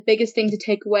biggest thing to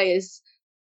take away is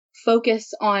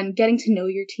focus on getting to know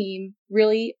your team,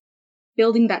 really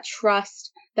building that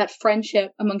trust, that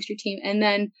friendship amongst your team. And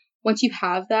then once you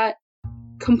have that,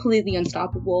 completely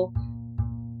unstoppable.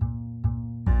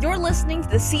 You're listening to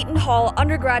the Seton Hall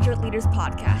Undergraduate Leaders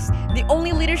Podcast, the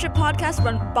only leadership podcast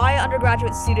run by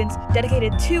undergraduate students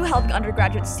dedicated to helping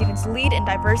undergraduate students lead in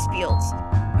diverse fields.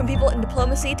 From people in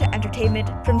diplomacy to entertainment,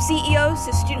 from CEOs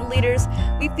to student leaders,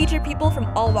 we feature people from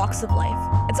all walks of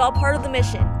life. It's all part of the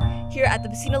mission. Here at the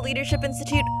Buccino Leadership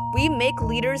Institute, we make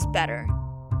leaders better.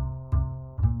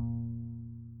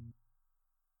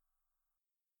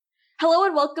 Hello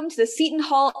and welcome to the Seton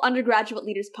Hall Undergraduate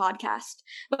Leaders Podcast.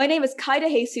 My name is Kai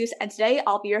DeJesus, and today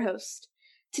I'll be your host.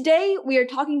 Today, we are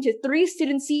talking to three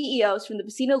student CEOs from the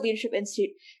Buccino Leadership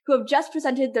Institute who have just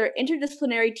presented their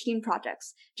interdisciplinary team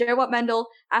projects, Jerwat Mendel,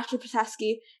 Ashley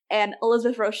Postaski, and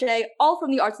Elizabeth Roche, all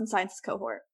from the Arts and Sciences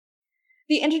cohort.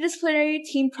 The interdisciplinary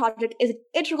team project is an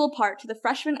integral part to the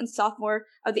freshman and sophomore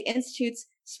of the Institute's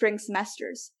spring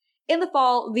semesters. In the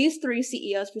fall, these three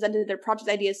CEOs presented their project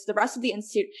ideas to the rest of the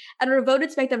Institute and were voted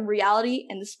to make them reality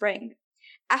in the spring.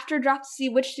 After a draft to see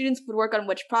which students would work on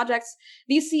which projects,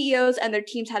 these CEOs and their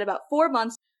teams had about 4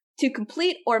 months to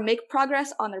complete or make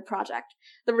progress on their project,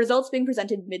 the results being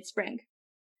presented mid-spring.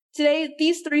 Today,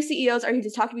 these three CEOs are here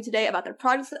to talk to me today about their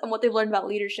projects and what they've learned about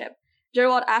leadership.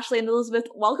 Jerwat, Ashley, and Elizabeth,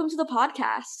 welcome to the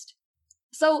podcast.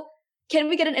 So, can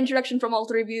we get an introduction from all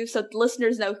three of you so the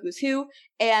listeners know who's who,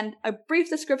 and a brief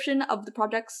description of the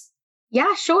projects?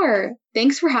 Yeah, sure.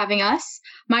 Thanks for having us.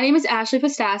 My name is Ashley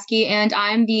Postaski, and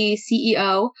I'm the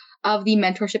CEO of the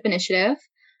Mentorship Initiative.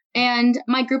 And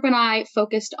my group and I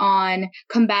focused on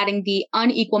combating the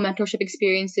unequal mentorship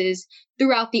experiences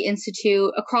throughout the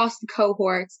Institute across the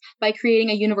cohorts by creating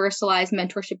a universalized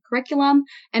mentorship curriculum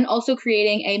and also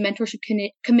creating a mentorship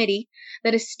committee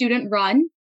that is student-run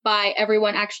by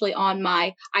everyone actually on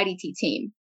my IDT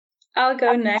team. I'll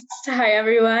go next. Hi,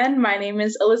 everyone. My name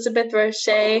is Elizabeth Roche.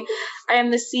 I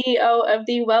am the CEO of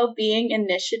the Wellbeing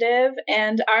Initiative,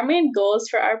 and our main goals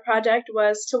for our project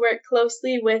was to work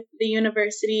closely with the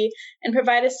university and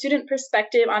provide a student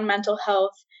perspective on mental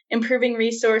health, improving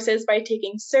resources by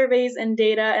taking surveys and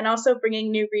data, and also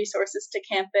bringing new resources to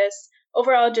campus,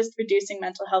 overall just reducing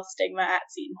mental health stigma at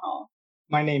Seton Hall.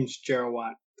 My name's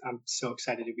Jerwat. I'm so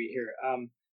excited to be here.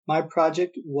 My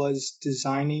project was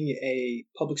designing a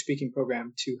public speaking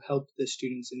program to help the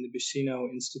students in the Buccino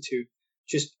Institute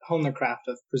just hone their craft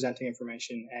of presenting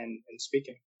information and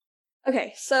speaking.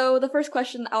 Okay, so the first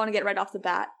question I want to get right off the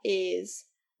bat is,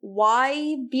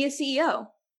 why be a CEO?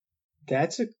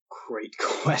 That's a great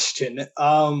question.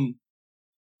 I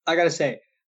gotta say,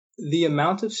 the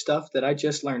amount of stuff that I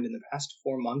just learned in the past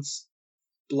 4 months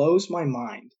blows my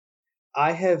mind.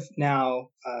 I have now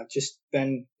just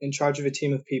been in charge of a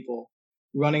team of people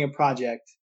running a project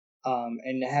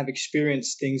and have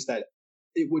experienced things that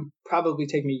it would probably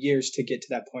take me years to get to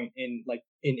that point in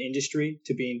industry,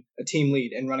 to being a team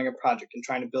lead and running a project and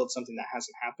trying to build something that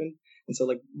hasn't happened. And so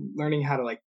learning how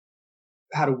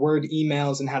to word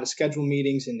emails and how to schedule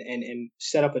meetings and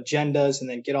set up agendas and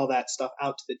then get all that stuff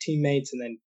out to the teammates and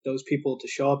then those people to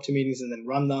show up to meetings and then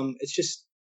run them.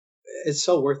 It's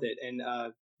so worth it.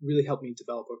 And really helped me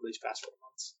develop over these past 4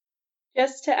 months.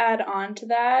 Just to add on to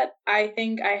that, I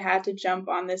think I had to jump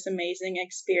on this amazing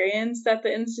experience that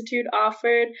the Institute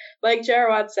offered. Like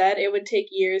Jerwat said, it would take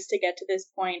years to get to this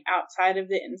point outside of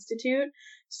the Institute.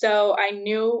 So I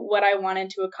knew what I wanted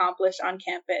to accomplish on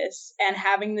campus, and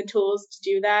having the tools to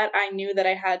do that, I knew that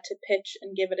I had to pitch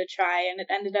and give it a try, and it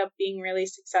ended up being really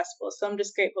successful. So I'm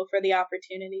just grateful for the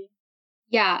opportunity.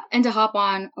 Yeah, and to hop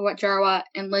on what Jerwat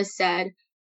and Liz said,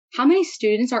 how many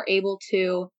students are able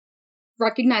to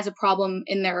recognize a problem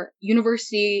in their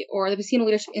university or the Buccino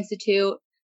Leadership Institute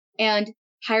and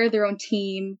hire their own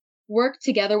team, work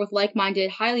together with like-minded,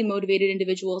 highly motivated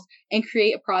individuals, and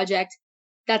create a project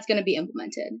that's going to be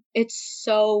implemented? It's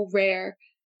so rare.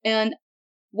 And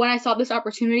when I saw this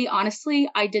opportunity, honestly,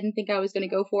 I didn't think I was going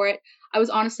to go for it. I was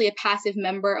honestly a passive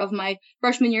member of my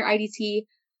freshman year IDT.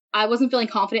 I wasn't feeling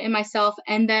confident in myself.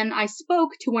 And then I spoke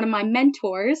to one of my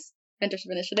mentors,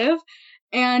 Mentorship Initiative,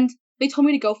 and they told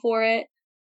me to go for it.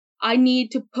 I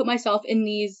need to put myself in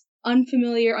these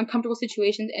unfamiliar, uncomfortable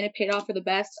situations, and it paid off for the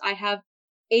best. I have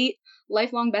 8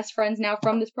 lifelong best friends now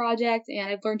from this project, and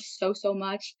I've learned so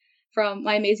much from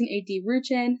my amazing AD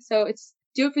Ruchin. So it's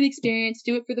do it for the experience,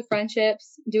 do it for the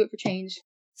friendships, do it for change.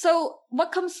 So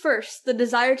what comes first, the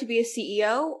desire to be a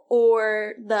CEO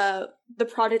or the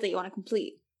project that you want to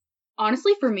complete?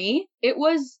 Honestly, for me, it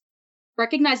was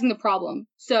recognizing the problem.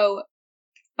 So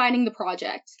finding the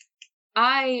project.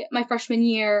 My freshman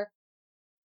year,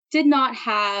 did not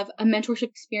have a mentorship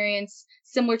experience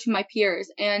similar to my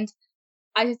peers. And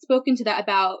I had spoken to that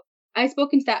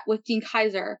with Dean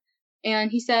Kaiser,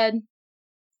 and he said,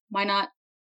 why not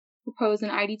propose an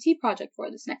IDT project for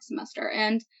this next semester?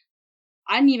 And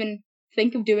I didn't even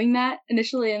think of doing that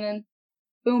initially, and then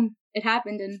boom, it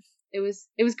happened, and it was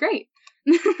great.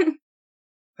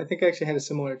 I think I actually had a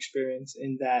similar experience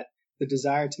in that the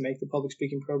desire to make the public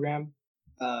speaking program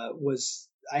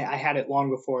I had it long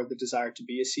before the desire to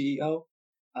be a CEO.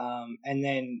 And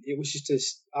then it was just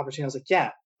this opportunity. I was like,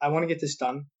 yeah, I want to get this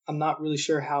done. I'm not really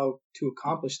sure how to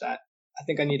accomplish that. I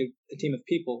think I need a team of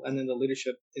people. And then the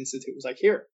Leadership Institute was like,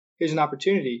 here's an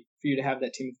opportunity for you to have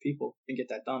that team of people and get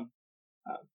that done.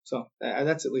 So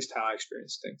that's at least how I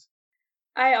experienced things.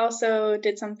 I also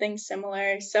did something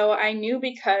similar. So I knew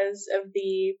because of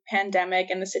the pandemic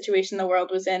and the situation the world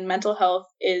was in, mental health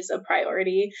is a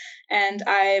priority. And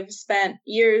I've spent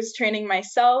years training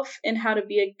myself in how to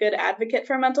be a good advocate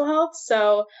for mental health.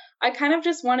 So I kind of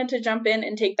just wanted to jump in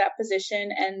and take that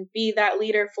position and be that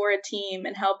leader for a team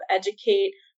and help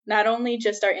educate not only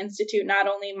just our institute, not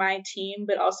only my team,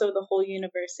 but also the whole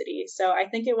university. So I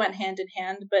think it went hand in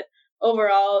hand, but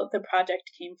overall, the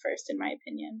project came first, in my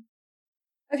opinion.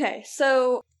 Okay,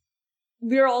 so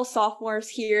we're all sophomores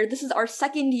here. This is our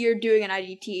second year doing an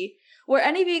IDT. Were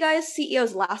any of you guys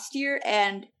CEOs last year,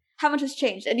 and how much has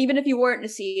changed? And even if you weren't a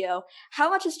CEO, how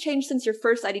much has changed since your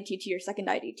first IDT to your second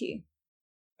IDT?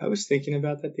 I was thinking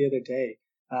about that the other day.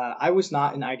 I was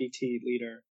not an IDT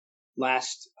leader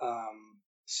last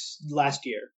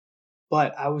year,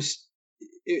 but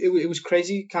it was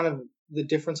crazy. Kind of the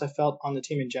difference I felt on the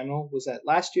team in general was that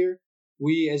last year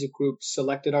we as a group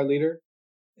selected our leader.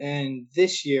 And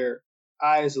this year,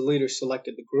 I, as a leader,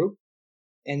 selected the group.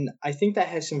 And I think that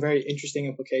has some very interesting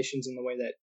implications in the way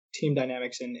that team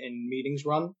dynamics and meetings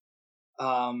run.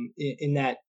 In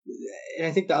that, and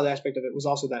I think the other aspect of it was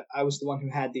also that I was the one who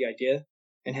had the idea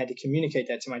and had to communicate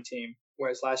that to my team.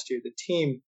 Whereas last year, the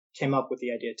team came up with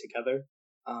the idea together.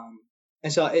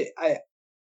 And so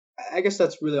I guess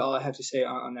that's really all I have to say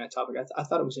on that topic. I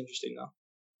thought it was interesting, though.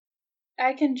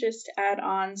 I can just add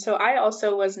on. So I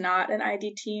also was not an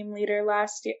IDT team leader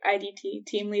last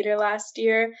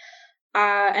year.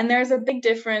 And there's a big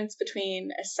difference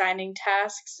between assigning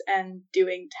tasks and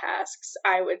doing tasks,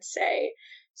 I would say.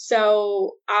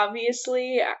 So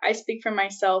obviously, I speak for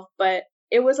myself, but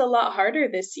it was a lot harder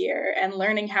this year, and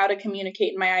learning how to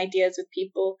communicate my ideas with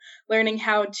people, learning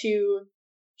how to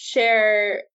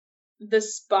share the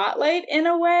spotlight in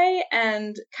a way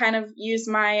and kind of use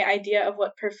my idea of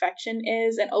what perfection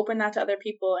is and open that to other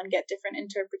people and get different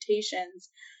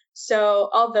interpretations. So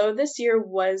although this year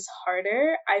was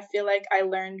harder, I feel like I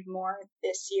learned more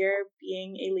this year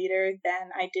being a leader than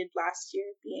I did last year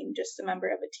being just a member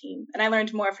of a team. And I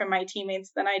learned more from my teammates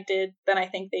than I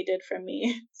think they did from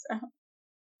me. So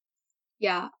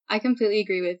yeah, I completely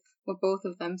agree with what both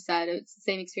of them said. It's the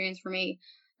same experience for me.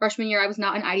 Freshman year, I was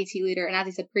not an IDT leader, and as I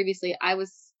said previously, I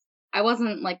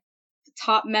wasn't like the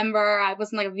top member. I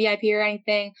wasn't like a VIP or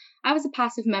anything. I was a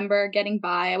passive member, getting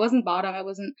by. I wasn't bottom. I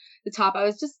wasn't the top. I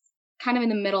was just kind of in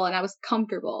the middle, and I was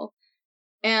comfortable.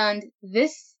 And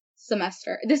this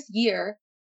year,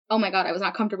 oh my god, I was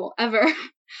not comfortable ever.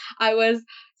 I was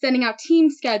sending out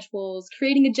team schedules,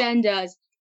 creating agendas,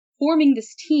 forming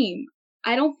this team.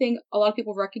 I don't think a lot of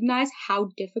people recognize how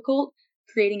difficult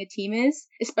creating a team is,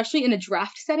 especially in a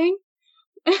draft setting.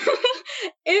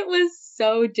 It was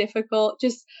so difficult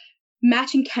just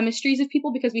matching chemistries of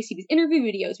people because we see these interview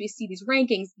videos, we see these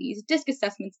rankings, these disc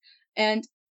assessments, and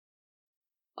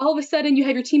all of a sudden you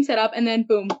have your team set up and then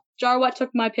boom, Jarwat took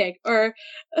my pick or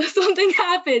something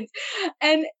happens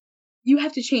and you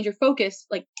have to change your focus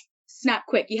like snap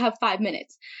quick. You have 5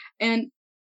 minutes. And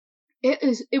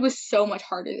it was so much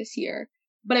harder this year,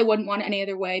 but I wouldn't want it any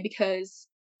other way because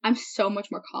I'm so much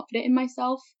more confident in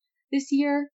myself this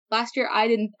year. Last year, I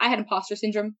had imposter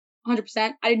syndrome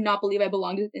 100%. I did not believe I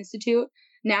belonged at the institute.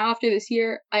 Now, after this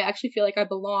year, I actually feel like I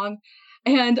belong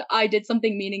and I did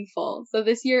something meaningful. So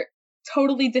this year,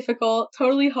 totally difficult,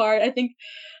 totally hard. I think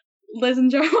Liz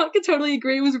and Jarwat could totally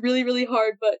agree. It was really, really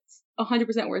hard, but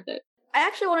 100% worth it. I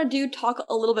actually want to talk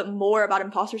a little bit more about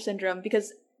imposter syndrome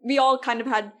because we all kind of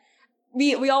had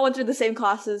we all went through the same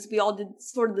classes. We all did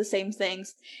sort of the same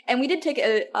things. And we did take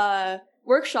a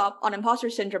workshop on imposter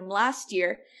syndrome last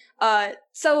year.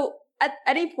 So at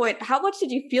any point, how much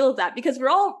did you feel of that? Because we're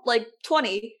all like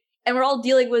 20 and we're all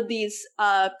dealing with these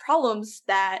problems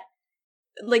that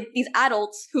like these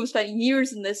adults who've spent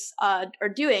years in this are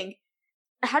doing.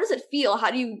 How does it feel?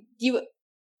 How do you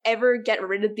ever get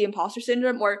rid of the imposter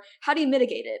syndrome, or how do you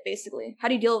mitigate it, basically? How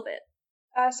do you deal with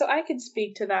it? So I could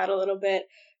speak to that a little bit.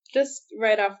 just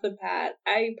right off the bat,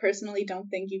 I personally don't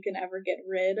think you can ever get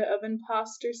rid of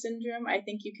imposter syndrome. I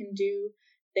think you can do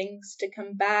things to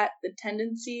combat the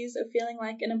tendencies of feeling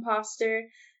like an imposter.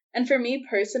 And for me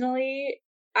personally,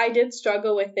 I did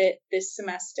struggle with it this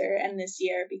semester and this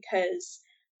year because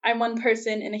I'm one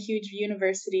person in a huge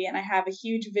university and I have a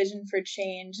huge vision for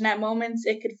change. And at moments,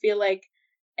 it could feel like,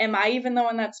 am I even the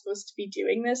one that's supposed to be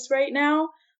doing this right now?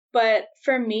 But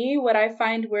for me, what I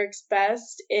find works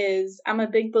best is I'm a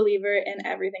big believer in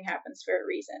everything happens for a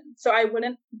reason. So I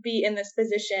wouldn't be in this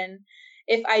position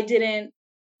if I didn't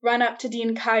run up to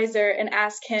Dean Kaiser and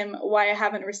ask him why I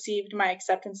haven't received my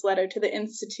acceptance letter to the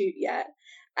institute yet.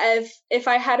 If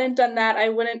I hadn't done that, I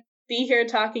wouldn't be here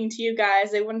talking to you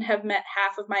guys. I wouldn't have met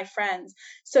half of my friends.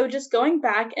 So just going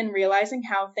back and realizing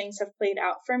how things have played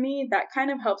out for me, that kind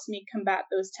of helps me combat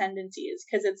those tendencies,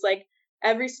 because it's like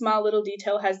every small little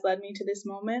detail has led me to this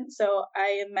moment. So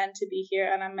I am meant to be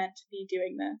here and I'm meant to be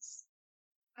doing this.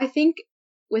 I think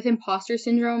with imposter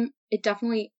syndrome, it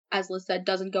definitely, as Liz said,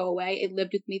 doesn't go away. It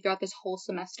lived with me throughout this whole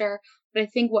semester. But I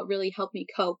think what really helped me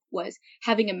cope was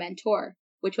having a mentor,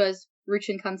 which was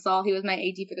Ruchin Kansal. He was my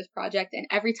AD for this project. And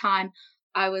every time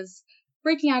I was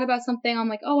freaking out about something, I'm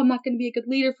like, oh, I'm not going to be a good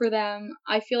leader for them.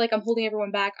 I feel like I'm holding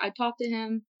everyone back. I'd talk to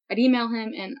him, I'd email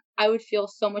him, and I would feel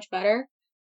so much better.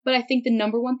 But I think the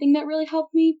number one thing that really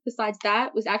helped me besides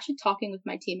that was actually talking with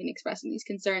my team and expressing these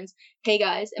concerns. Hey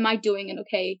guys, am I doing an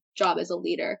okay job as a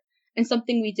leader? And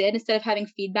something we did, instead of having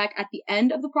feedback at the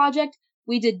end of the project,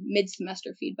 we did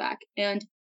mid-semester feedback. And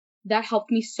that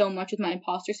helped me so much with my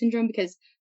imposter syndrome, because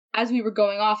as we were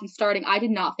going off and starting, I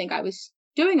did not think I was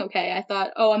doing okay. I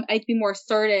thought, oh, I need to be more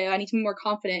assertive. I need to be more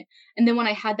confident. And then when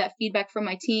I had that feedback from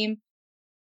my team,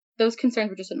 those concerns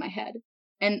were just in my head.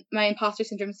 And my imposter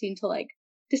syndrome seemed to like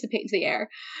dissipate into the air.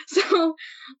 So,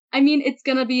 I mean, it's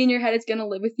gonna be in your head, it's gonna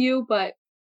live with you, but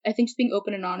I think just being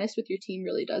open and honest with your team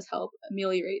really does help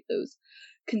ameliorate those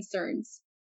concerns.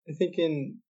 I think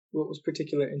in what was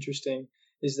particularly interesting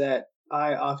is that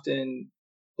I often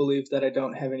believe that I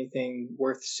don't have anything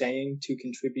worth saying to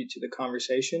contribute to the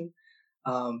conversation.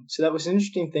 So that was an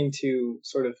interesting thing to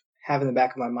sort of have in the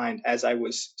back of my mind as I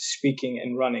was speaking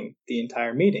and running the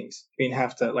entire meetings. Being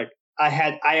have to like I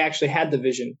actually had the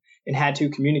vision and had to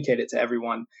communicate it to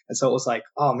everyone. And so it was like,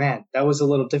 oh man, that was a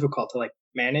little difficult to like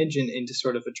manage and to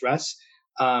sort of address.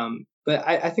 But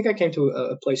I think I came to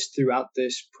a place throughout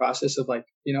this process of like,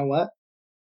 you know what?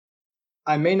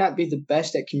 I may not be the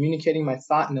best at communicating my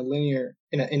thought in a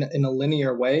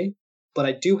linear way, but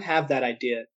I do have that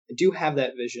idea. I do have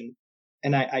that vision,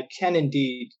 and I can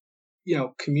indeed,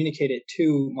 communicate it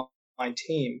to my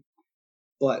team.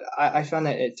 But I found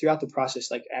that throughout the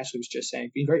process, like Ashley was just saying,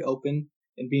 being very open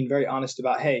and being very honest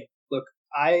about, hey, look,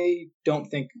 I don't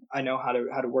think I know how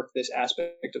to work this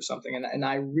aspect of something, and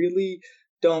I really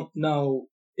don't know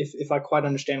if I quite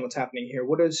understand what's happening here.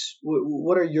 What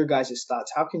are your guys'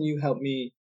 thoughts? How can you help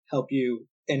me help you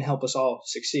and help us all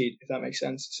succeed, if that makes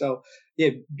sense? So yeah,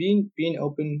 being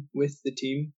open with the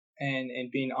team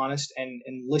and being honest and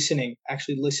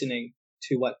actually listening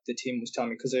to what the team was telling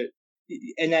me, because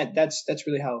that's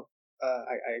really how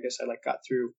I guess I like got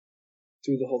through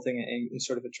the whole thing and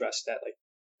sort of addressed that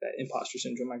imposter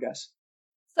syndrome, I guess.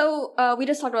 So we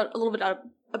just talked about a little bit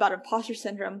about imposter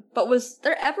syndrome, but was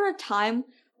there ever a time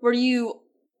where you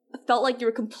felt like you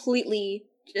were completely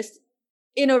just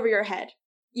in over your head?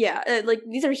 Yeah, like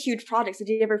these are huge projects.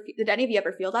 Did any of you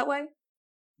ever feel that way?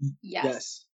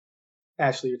 Yes.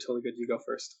 Ashley, you're totally good. You go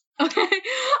first. Okay.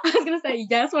 I was going to say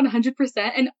yes,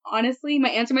 100%. And honestly, my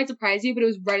answer might surprise you, but it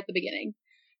was right at the beginning.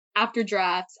 After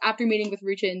drafts, after meeting with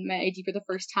Ruchin, my AD, for the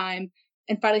first time,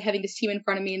 and finally having this team in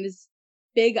front of me and this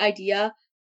big idea,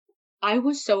 I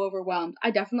was so overwhelmed.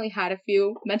 I definitely had a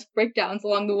few mental breakdowns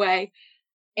along the way.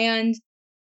 And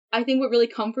I think what really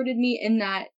comforted me in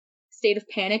that state of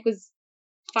panic was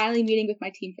finally meeting with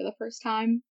my team for the first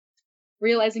time,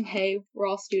 realizing, hey, we're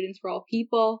all students, we're all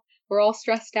people, we're all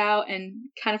stressed out and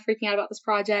kind of freaking out about this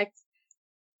project.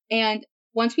 And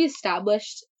once we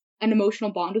established an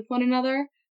emotional bond with one another,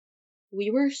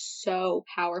 we were so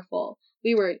powerful.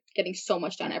 We were getting so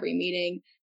much done every meeting.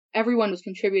 Everyone was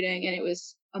contributing, and it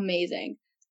was amazing.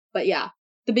 But yeah,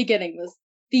 the beginning was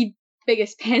the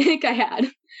biggest panic I had.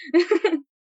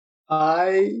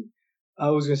 I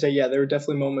was going to say, yeah, there were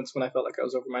definitely moments when I felt like I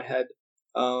was over my head.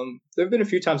 There have been a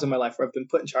few times in my life where I've been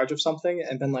put in charge of something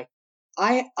and been like,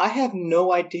 I have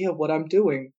no idea what I'm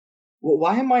doing. Well,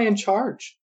 why am I in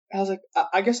charge? I was like,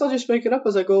 I guess I'll just make it up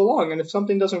as I go along. And if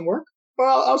something doesn't work,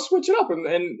 well, I'll switch it up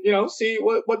and see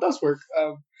what does work.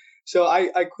 So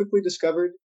I quickly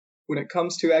discovered when it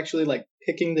comes to actually like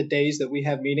picking the days that we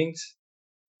have meetings,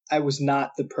 I was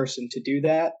not the person to do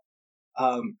that.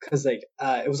 Cause like,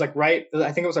 it was like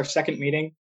I think it was our second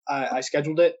meeting. I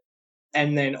scheduled it,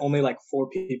 and then only like 4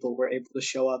 people were able to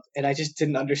show up, and I just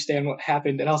didn't understand what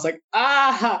happened. And I was like,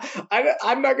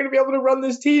 I'm not going to be able to run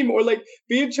this team or like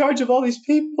be in charge of all these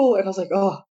people. And I was like,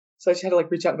 oh, so I just had to like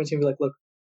reach out to my team and be like, look,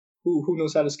 who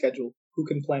knows how to schedule? Who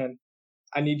can plan?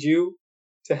 I need you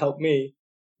to help me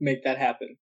make that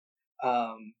happen.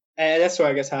 And that's where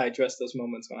I guess how I addressed those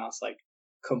moments when I was like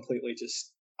completely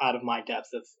just out of my depth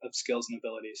of skills and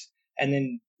abilities. And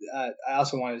then I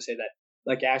also wanted to say that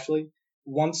like Ashley,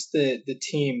 once the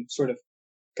team sort of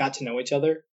got to know each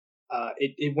other,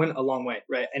 it went a long way,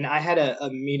 right? And I had a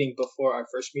meeting before our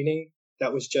first meeting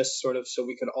that was just sort of so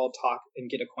we could all talk and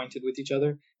get acquainted with each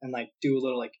other and like do a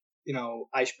little like,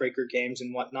 icebreaker games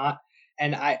and whatnot.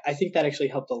 And I think that actually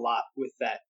helped a lot with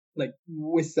that, like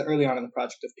with the early on in the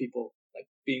project of people like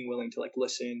being willing to like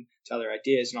listen to other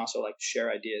ideas and also like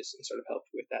share ideas and sort of help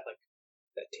with that, like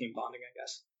that team bonding, I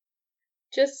guess.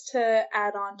 Just to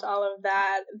add on to all of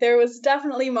that, there was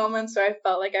definitely moments where I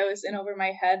felt like I was in over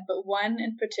my head, but one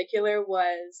in particular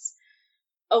was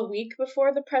a week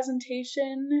before the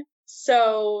presentation.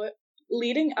 So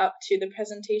leading up to the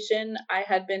presentation, I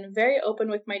had been very open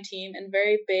with my team and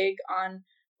very big on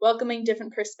welcoming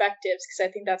different perspectives because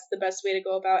I think that's the best way to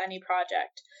go about any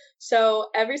project. So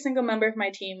every single member of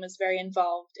my team was very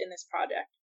involved in this project.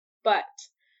 But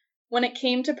when it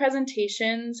came to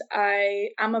presentations,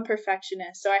 I'm a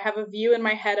perfectionist. So I have a view in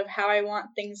my head of how I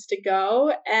want things to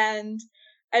go, and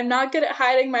I'm not good at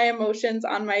hiding my emotions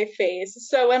on my face.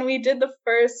 So when we did the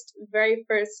very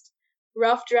first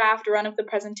rough draft run of the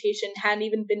presentation, hadn't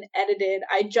even been edited,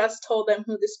 I just told them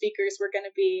who the speakers were going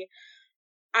to be.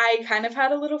 I kind of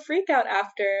had a little freak out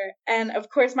after. And of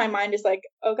course, my mind is like,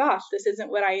 oh gosh, this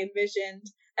isn't what I envisioned.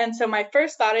 And so my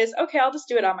first thought is, okay, I'll just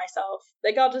do it on myself.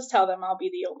 Like, I'll just tell them I'll be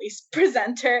the only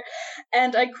presenter.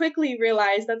 And I quickly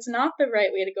realized that's not the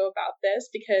right way to go about this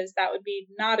because that would be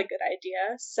not a good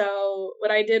idea. So what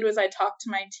I did was I talked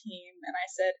to my team and I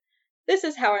said, this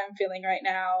is how I'm feeling right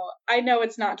now. I know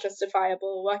it's not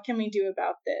justifiable. What can we do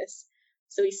about this?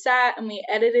 So we sat and we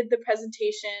edited the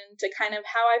presentation to kind of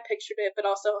how I pictured it, but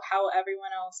also how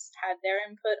everyone else had their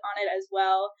input on it as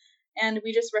well. And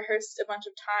we just rehearsed a bunch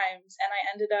of times, and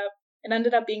it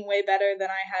ended up being way better than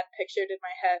I had pictured in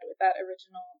my head with that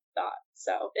original thought.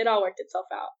 So it all worked itself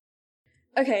out.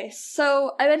 Okay,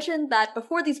 so I mentioned that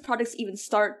before these projects even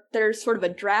start, there's sort of a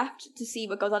draft to see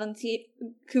what goes on in the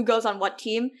who goes on what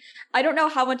team. I don't know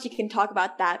how much you can talk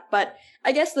about that, but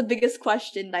I guess the biggest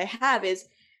question I have is,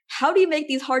 how do you make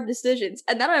these hard decisions?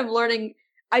 And then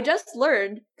I just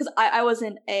learned, because I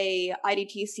wasn't a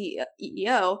IDT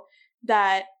CEO,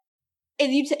 that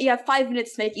you have 5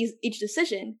 minutes to make each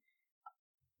decision.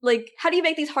 Like, how do you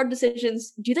make these hard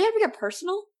decisions? Do they ever get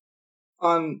personal?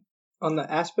 On the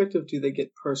aspect of do they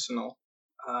get personal,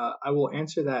 I will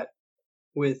answer that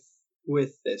with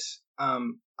this.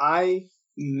 I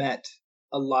met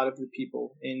a lot of the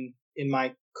people in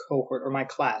my cohort or my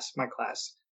class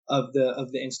of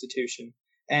the institution,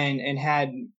 and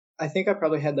had, I think I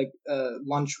probably had like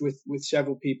lunch with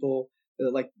several people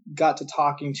that like got to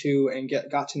talking to and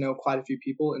got to know quite a few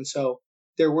people. And so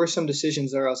there were some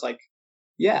decisions there I was like,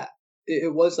 yeah,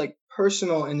 it was like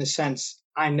personal in the sense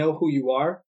I know who you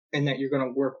are and that you're going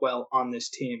to work well on this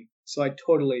team. So I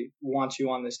totally want you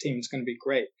on this team. It's going to be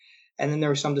great. And then there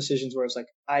were some decisions where it's like,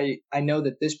 I know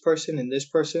that this person and this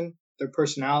person, their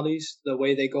personalities, the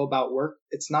way they go about work,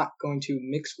 it's not going to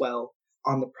mix well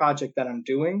on the project that I'm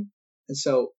doing. And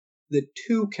so the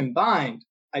two combined,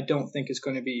 I don't think is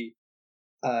going to be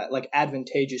like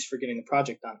advantageous for getting the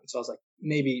project done. And so I was like,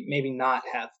 maybe not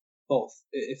have both,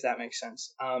 if that makes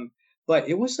sense. But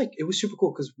it was super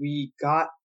cool because we got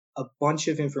a bunch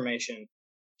of information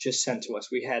just sent to us.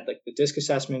 We had like the DISC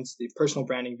assessments, the personal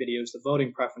branding videos, the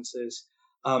voting preferences.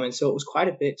 And so it was quite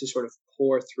a bit to sort of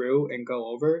pour through and go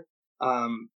over.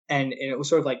 And it was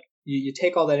sort of like you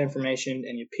take all that information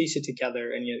and you piece it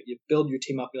together and you build your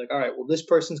team up. You're like, all right, well, this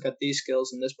person's got these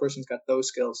skills and this person's got those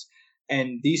skills.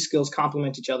 And these skills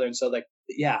complement each other. And so like,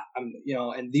 yeah,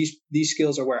 and these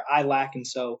skills are where I lack. And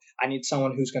so I need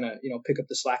someone who's going to, pick up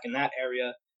the slack in that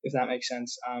area, if that makes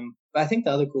sense. But I think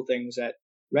the other cool thing was that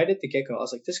right at the get-go, I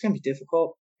was like, this is going to be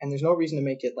difficult. And there's no reason to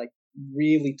make it like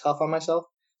really tough on myself.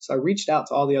 So I reached out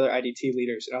to all the other IDT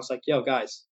leaders and I was like, yo,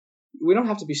 guys, we don't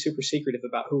have to be super secretive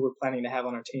about who we're planning to have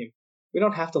on our team. We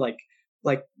don't have to like,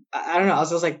 I don't know. I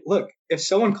was just like, look, if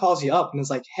someone calls you up and is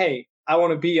like, hey, I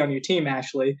want to be on your team,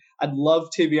 Ashley. I'd love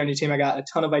to be on your team. I got a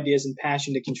ton of ideas and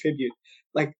passion to contribute.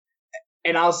 Like,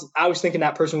 and I was thinking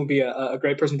that person would be a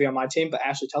great person to be on my team, but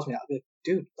Ashley tells me,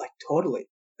 dude, like totally.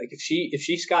 Like if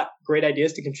she's got great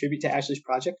ideas to contribute to Ashley's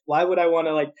project, why would I want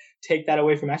to like take that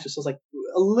away from Ashley? So it's like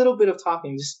a little bit of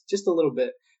talking, just a little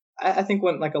bit. I think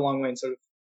went like a long way in sort of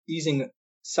easing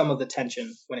some of the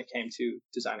tension when it came to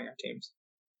designing our teams.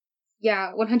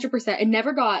 Yeah, 100%. It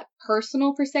never got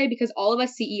personal per se because all of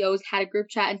us CEOs had a group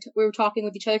chat and we were talking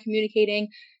with each other, communicating,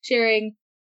 sharing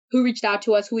who reached out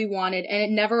to us, who we wanted, and it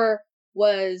never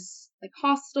was like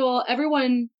hostile.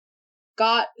 Everyone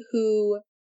got who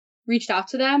reached out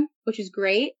to them, which is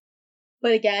great.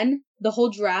 But again, the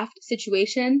whole draft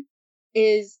situation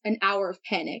is an hour of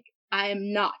panic. I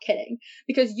am not kidding.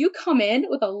 Because you come in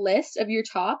with a list of your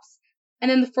tops,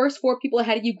 and then the first 4 people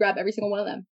ahead of you grab every single one of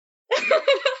them.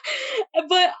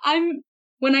 But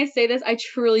when I say this, I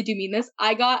truly do mean this.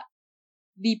 I got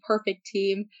the perfect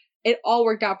team. It all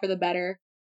worked out for the better.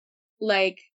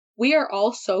 Like, we are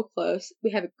all so close.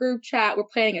 We have a group chat. We're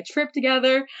planning a trip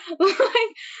together.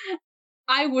 Like,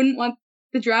 I wouldn't want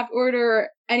the draft order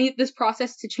or this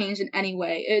process to change in any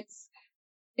way.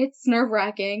 It's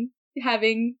nerve-wracking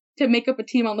having to make up a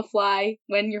team on the fly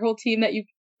when your whole team that you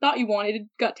thought you wanted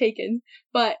got taken.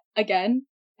 But again,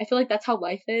 I feel like that's how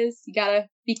life is. You gotta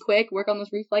be quick, work on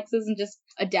those reflexes, and just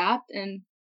adapt. And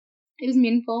it was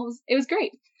meaningful. It was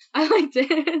great. I liked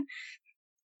it.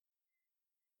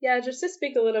 Yeah, just to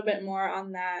speak a little bit more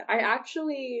on that, I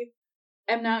actually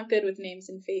am not good with names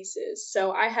and faces.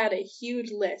 So I had a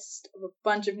huge list of a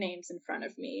bunch of names in front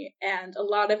of me and a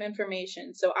lot of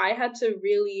information. So I had to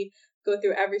really go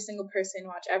through every single person,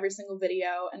 watch every single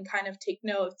video, and kind of take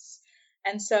notes.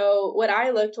 And so what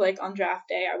I looked like on draft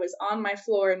day, I was on my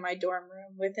floor in my dorm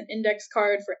room with an index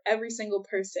card for every single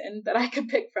person that I could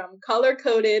pick from,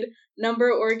 color-coded,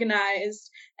 number organized,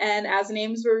 and as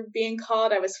names were being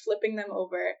called, I was flipping them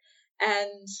over.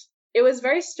 And it was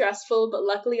very stressful, but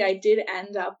luckily I did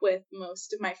end up with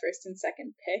most of my first and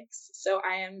second picks. So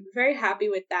I am very happy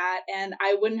with that, and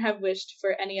I wouldn't have wished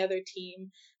for any other team.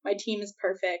 My team is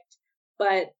perfect.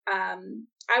 But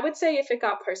I would say if it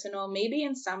got personal, maybe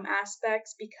in some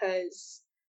aspects, because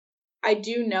I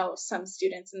do know some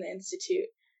students in the institute.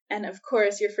 And of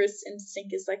course, your first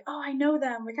instinct is like, oh, I know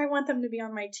them. Like, I want them to be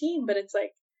on my team. But it's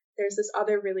like, there's this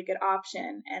other really good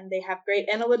option, and they have great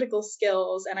analytical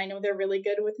skills. And I know they're really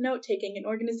good with note taking and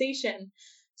organization.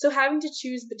 So having to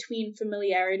choose between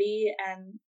familiarity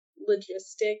and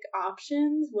logistic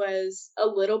options was a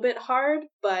little bit hard,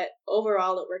 but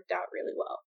overall it worked out really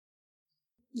well.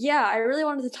 Yeah, I really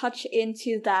wanted to touch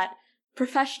into that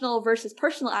professional versus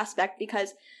personal aspect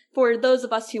because for those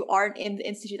of us who aren't in the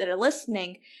institute that are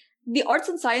listening, the arts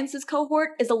and sciences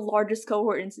cohort is the largest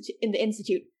cohort in the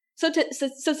institute. So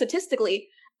statistically,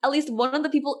 at least one of the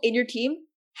people in your team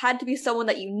had to be someone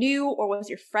that you knew or was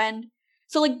your friend.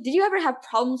 So like, did you ever have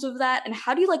problems with that? And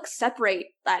how do you like separate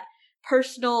that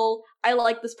personal, I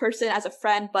like this person as a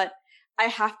friend, but I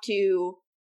have to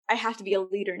be a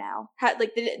leader now?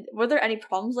 Were there any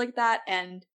problems like that,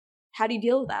 and how do you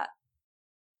deal with that?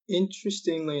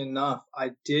 Interestingly enough,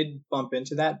 I did bump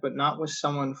into that, but not with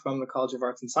someone from the College of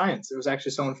Arts and Science. It was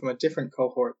actually someone from a different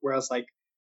cohort where I was like,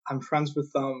 I'm friends with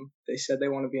them. They said they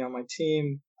want to be on my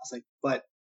team. I was like, but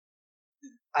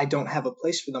I don't have a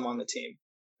place for them on the team,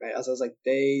 right? As I was like,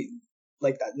 they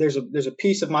like that. There's a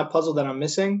piece of my puzzle that I'm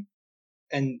missing,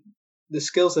 and the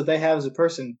skills that they have as a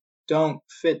person don't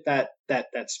fit that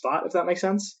spot, if that makes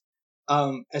sense.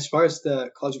 As far as the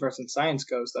College of Arts and Science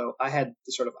goes, though, I had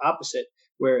the sort of opposite,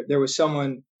 where there was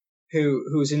someone who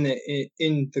was in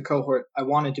the cohort I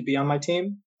wanted to be on my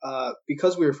team,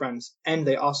 because we were friends, and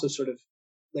they also sort of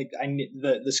like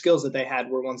the skills that they had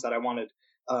were ones that I wanted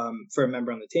for a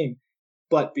member on the team.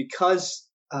 But because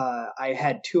I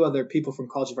had 2 other people from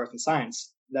College of Arts and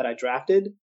Science that I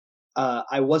drafted,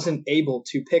 I wasn't able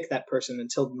to pick that person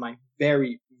until my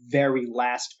very, very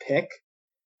last pick.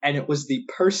 And it was the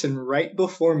person right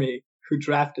before me who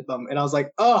drafted them. And I was like,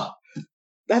 oh,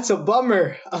 that's a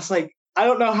bummer. I was like, I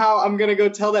don't know how I'm going to go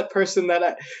tell that person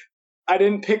that I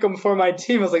didn't pick them for my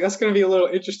team. I was like, that's going to be a little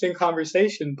interesting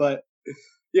conversation. But,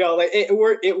 you know, like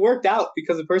it worked out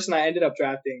because the person I ended up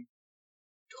drafting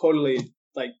totally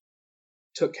like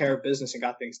took care of business and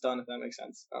got things done, if that makes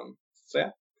sense. So yeah.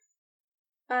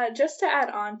 Just to add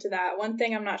on to that, one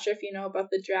thing I'm not sure if you know about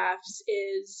the drafts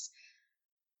is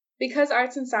because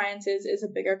arts and sciences is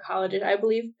a bigger college, I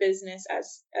believe business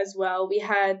as well, we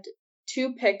had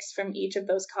 2 picks from each of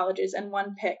those colleges and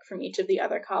 1 pick from each of the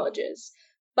other colleges.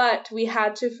 But we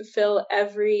had to fulfill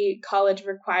every college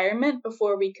requirement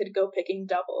before we could go picking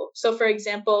double. So for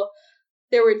example,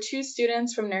 there were 2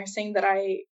 students from nursing that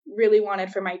I really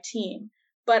wanted for my team,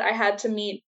 but I had to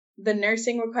meet the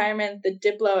nursing requirement, the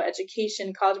Diplo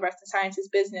education, College of Arts and Sciences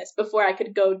business before I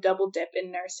could go double dip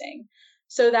in nursing.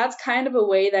 So that's kind of a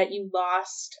way that you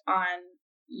lost on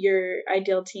your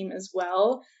ideal team as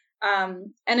well.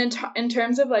 And in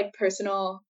terms of like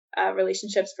personal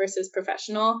relationships versus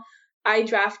professional, I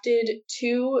drafted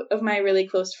 2 of my really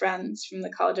close friends from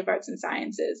the College of Arts and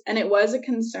Sciences. And it was a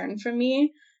concern for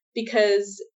me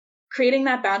because creating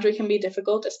that boundary can be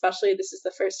difficult, especially this is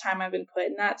the first time I've been put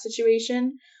in that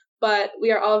situation. But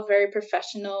we are all very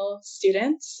professional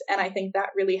students. And I think that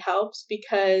really helps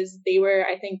because they were,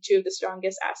 I think, 2 of the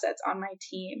strongest assets on my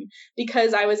team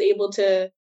because I was able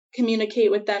to communicate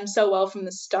with them so well from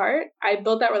the start. I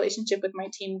built that relationship with my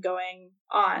team going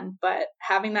on, but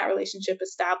having that relationship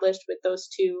established with those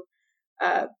 2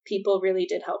 people really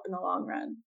did help in the long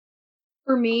run.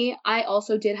 For me, I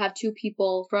also did have 2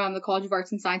 people from the College of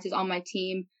Arts and Sciences on my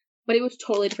team, but it was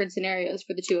totally different scenarios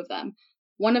for the 2 of them.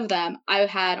 One of them I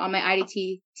had on my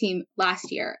IDT team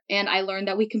last year, and I learned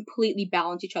that we completely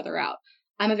balance each other out.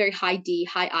 I'm a very high D,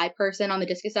 high I person on the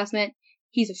DISC assessment.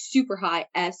 He's a super high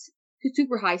S,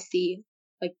 super high C,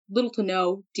 like little to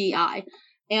no DI.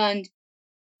 And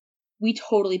we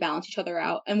totally balance each other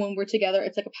out. And when we're together,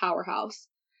 it's like a powerhouse.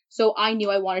 So I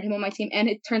knew I wanted him on my team, and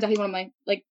it turns out he's one of my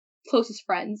like closest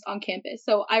friends on campus.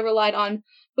 So I relied on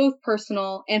both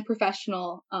personal and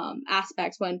professional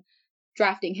aspects when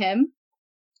drafting him.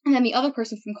 And then the other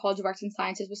person from College of Arts and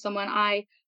Sciences was someone I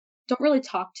don't really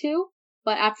talk to,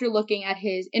 but after looking at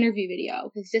his interview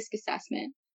video, his DISC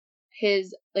assessment,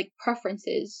 his like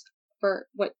preferences for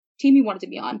what team he wanted to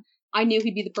be on, I knew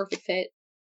he'd be the perfect fit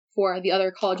for the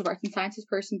other College of Arts and Sciences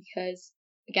person because,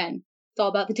 again, it's all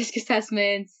about the DISC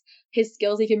assessments, his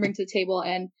skills he can bring to the table,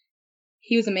 and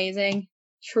he was amazing.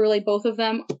 Truly, both of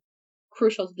them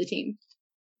crucial to the team.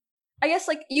 I guess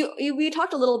like we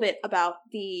talked a little bit about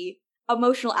the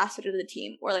emotional aspect of the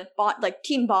team, or like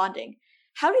team bonding.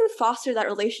 How do you foster that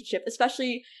relationship,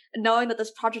 especially knowing that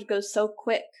this project goes so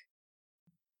quick?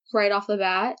 Right off the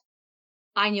bat,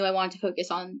 I knew I wanted to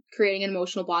focus on creating an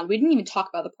emotional bond. We didn't even talk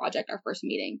about the project our first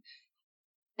meeting.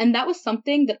 And that was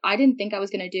something that I didn't think I was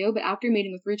going to do, but after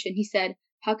meeting with Ruchin, he said,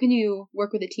 how can you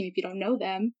work with a team if you don't know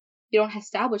them? You don't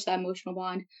establish that emotional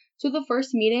bond. So the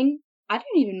first meeting, I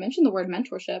didn't even mention the word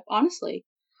mentorship, honestly.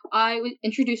 I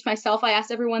introduced myself. I asked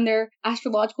everyone their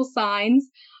astrological signs.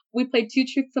 We played 2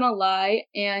 truths and a lie,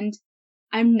 and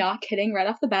I'm not kidding. Right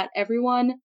off the bat,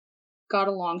 everyone got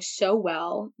along so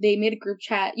well. They made a group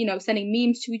chat, sending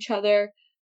memes to each other.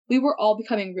 We were all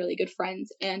becoming really good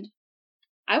friends, and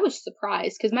I was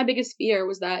surprised because my biggest fear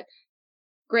was that,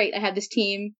 great, I have this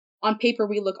team. On paper,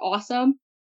 we look awesome,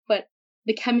 but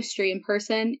the chemistry in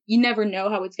person, you never know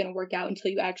how it's going to work out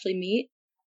until you actually meet.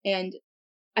 And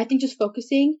I think just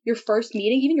focusing your first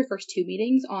meeting, even your first 2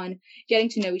 meetings, on getting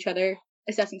to know each other,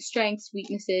 assessing strengths,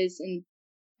 weaknesses, and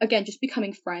again, just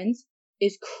becoming friends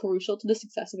is crucial to the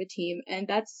success of a team. And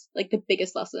that's like the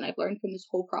biggest lesson I've learned from this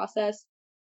whole process.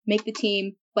 Make the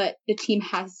team, but the team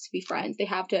has to be friends. They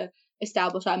have to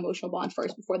establish that emotional bond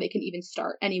first before they can even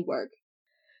start any work.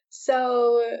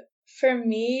 So for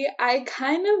me, I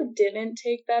kind of didn't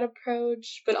take that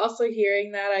approach, but also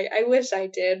hearing that, I wish I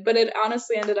did, but it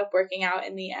honestly ended up working out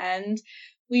in the end.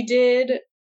 We did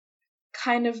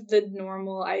kind of the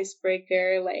normal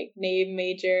icebreaker, like name,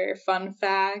 major, fun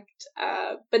fact.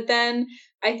 But then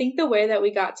I think the way that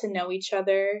we got to know each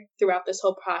other throughout this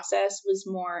whole process was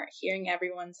more hearing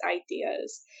everyone's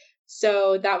ideas.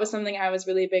 So that was something I was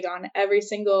really big on. Every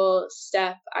single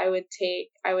step I would take,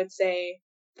 I would say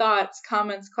thoughts,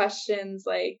 comments, questions,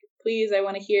 like, please, I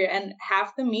want to hear. And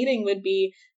half the meeting would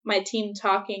be my team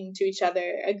talking to each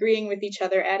other, agreeing with each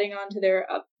other, adding on to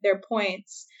their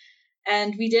points.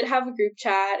 And we did have a group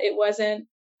chat. It wasn't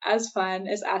as fun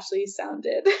as Ashley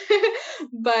sounded.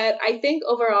 But I think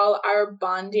overall our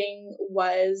bonding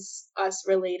was us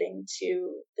relating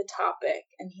to the topic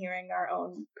and hearing our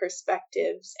own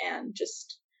perspectives and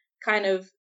just kind of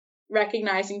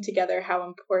recognizing together how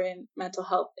important mental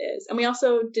health is. And we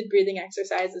also did breathing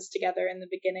exercises together in the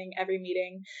beginning, every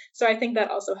meeting. So I think that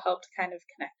also helped kind of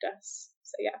connect us.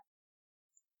 So yeah.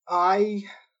 I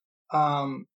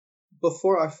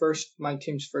before my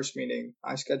team's first meeting,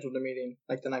 I scheduled a meeting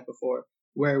like the night before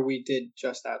where we did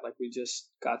just that. Like we just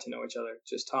got to know each other,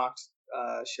 just talked,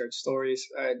 shared stories.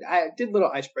 I did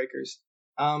little icebreakers.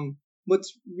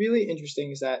 What's really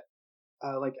interesting is that,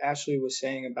 like Ashley was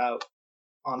saying about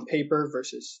on paper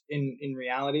versus in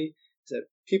reality, is that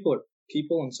people are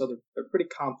people, and so they're pretty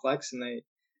complex, and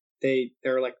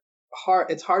they're like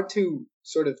hard. It's hard to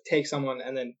sort of take someone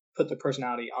and then put the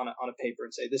personality on a paper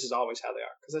and say this is always how they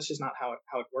are, because that's just not how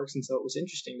it works. And so it was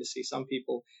interesting to see some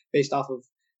people based off of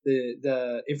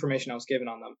the information I was given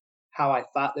on them, how I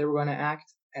thought they were going to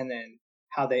act, and then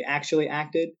how they actually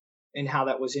acted. and how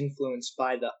that was influenced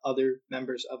by the other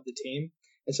members of the team.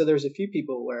 And so there was a few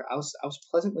people where I was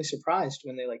pleasantly surprised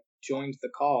when they like joined the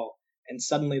call, and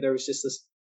suddenly there was just this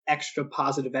extra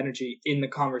positive energy in the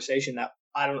conversation that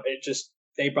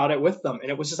they brought it with them, and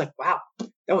it was just like, wow,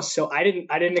 that was so I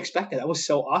didn't expect it. That was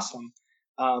so awesome.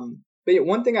 But yeah,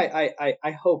 one thing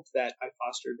I hope that I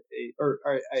fostered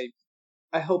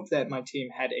I hope that my team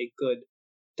had a good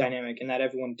dynamic and that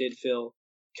everyone did feel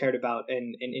cared about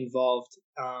and involved.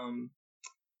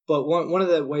 But one of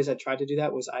the ways I tried to do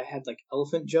that was I had like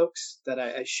elephant jokes that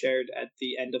I shared at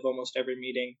the end of almost every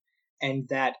meeting, and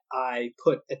that I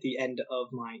put at the end of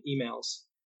my emails,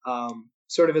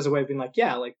 sort of as a way of being like,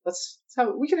 yeah, like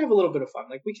we can have a little bit of fun,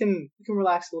 like we can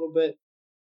relax a little bit,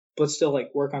 but still like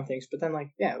work on things. But then like,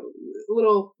 yeah, a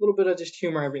little bit of just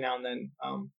humor every now and then.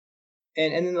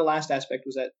 And then the last aspect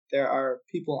was that there are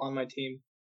people on my team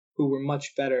who were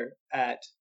much better at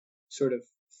sort of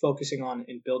focusing on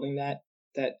and building that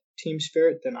team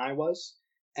spirit than I was.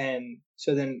 And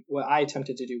so then what I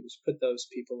attempted to do was put those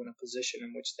people in a position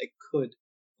in which they could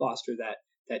foster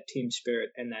that team spirit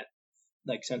and that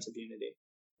like sense of unity.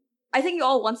 I thank you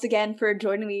all once again for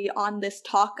joining me on this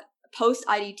talk post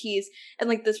IDTs and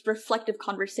like this reflective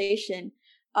conversation.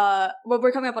 Well,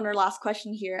 we're coming up on our last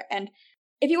question here, and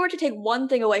if you were to take one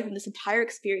thing away from this entire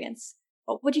experience,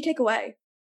 what would you take away?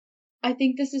 I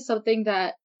think this is something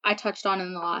that I touched on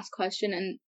in the last question,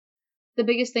 and the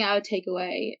biggest thing I would take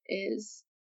away is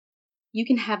you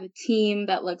can have a team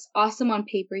that looks awesome on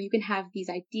paper. You can have these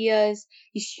ideas,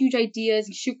 these huge ideas,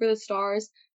 and shoot for the stars.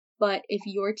 But if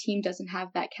your team doesn't have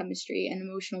that chemistry and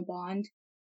emotional bond,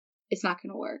 it's not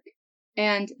going to work.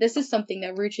 And this is something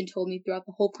that Ruchin told me throughout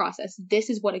the whole process. This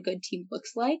is what a good team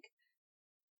looks like.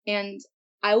 And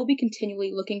I will be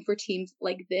continually looking for teams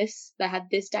like this that have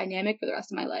this dynamic for the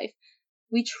rest of my life.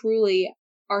 We truly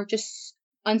are just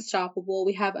unstoppable.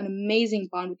 We have an amazing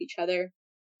bond with each other.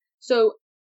 So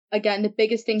again, the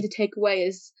biggest thing to take away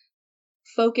is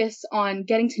focus on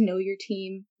getting to know your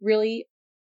team, really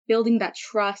building that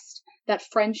trust, that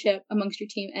friendship amongst your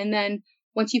team. And then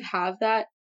once you have that,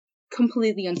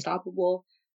 completely unstoppable.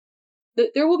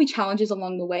 There will be challenges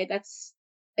along the way. That's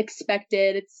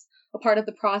expected. It's a part of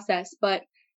the process. But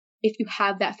if you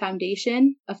have that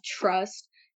foundation of trust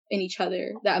in each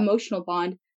other, that emotional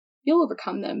bond, you'll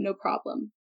overcome them, no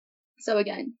problem. So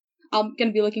again, I'm going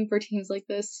to be looking for teams like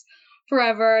this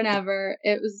forever and ever.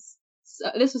 This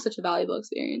was such a valuable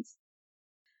experience.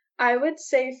 I would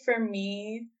say for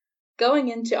me, going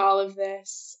into all of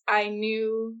this, I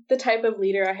knew the type of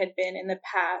leader I had been in the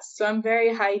past. So I'm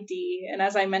very high D. And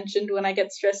as I mentioned, when I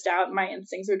get stressed out, my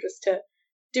instincts are just to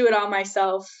do it all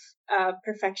myself,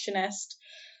 perfectionist.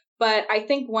 But I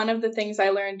think one of the things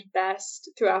I learned best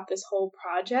throughout this whole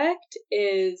project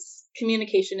is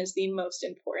communication is the most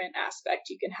important aspect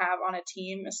you can have on a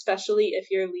team, especially if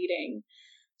you're leading.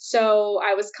 So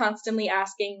I was constantly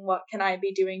asking, what can I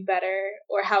be doing better?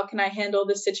 Or how can I handle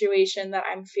the situation that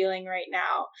I'm feeling right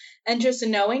now? And just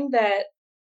knowing that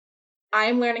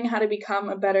I'm learning how to become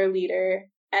a better leader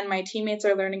and my teammates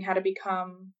are learning how to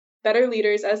become better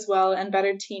leaders as well and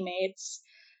better teammates.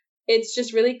 It's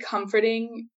just really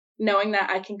comforting knowing that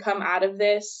I can come out of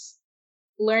this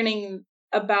learning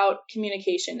about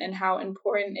communication and how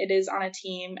important it is on a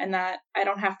team, and that I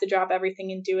don't have to drop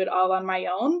everything and do it all on my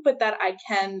own, but that I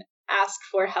can ask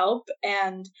for help,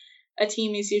 and a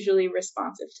team is usually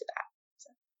responsive to that. So.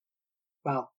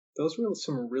 Wow, those were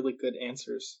some really good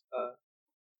answers.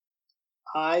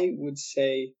 I would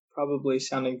say, probably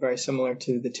sounding very similar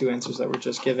to the two answers that were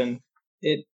just given,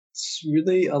 it's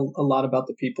really a lot about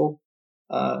the people.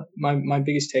 My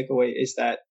biggest takeaway is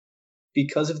that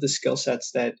because of the skill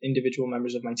sets that individual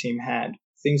members of my team had,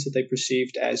 things that they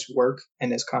perceived as work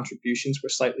and as contributions were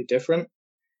slightly different.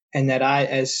 And that I,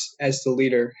 as the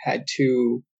leader, had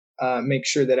to make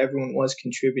sure that everyone was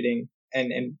contributing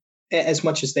and as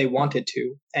much as they wanted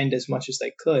to and as much as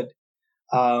they could,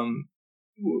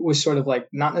 was sort of like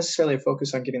not necessarily a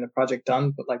focus on getting the project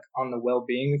done, but like on the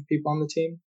well-being of people on the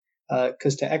team.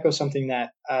 Because to echo something that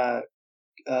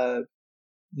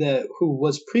who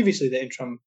was previously the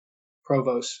interim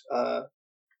provost,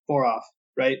 Boroff,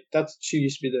 right? She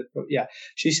used to be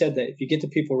she said that if you get the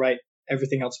people right,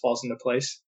 everything else falls into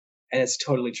place. And it's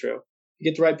totally true. You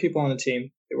get the right people on the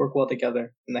team, they work well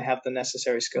together, and they have the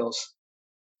necessary skills.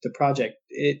 The project,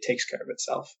 it takes care of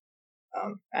itself.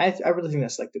 I really think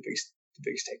that's like the biggest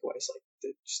takeaway is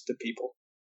like just the people.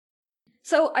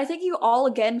 So I thank you all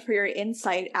again for your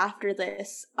insight after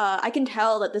this. I can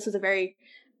tell that this was a very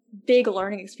big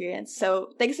learning experience.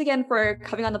 So thanks again for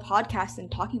coming on the podcast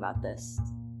and talking about this.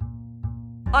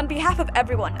 On behalf of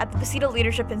everyone at the Buccino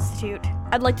Leadership Institute,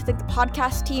 I'd like to thank the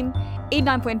podcast team,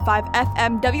 89.5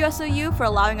 FM WSOU for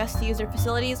allowing us to use their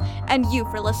facilities, and you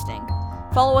for listening.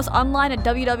 Follow us online at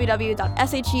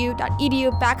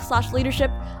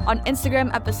www.shu.edu/leadership, on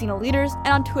Instagram at Buccino Leaders,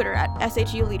 and on Twitter at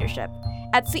SHU Leadership.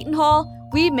 At Seton Hall,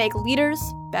 we make leaders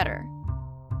better.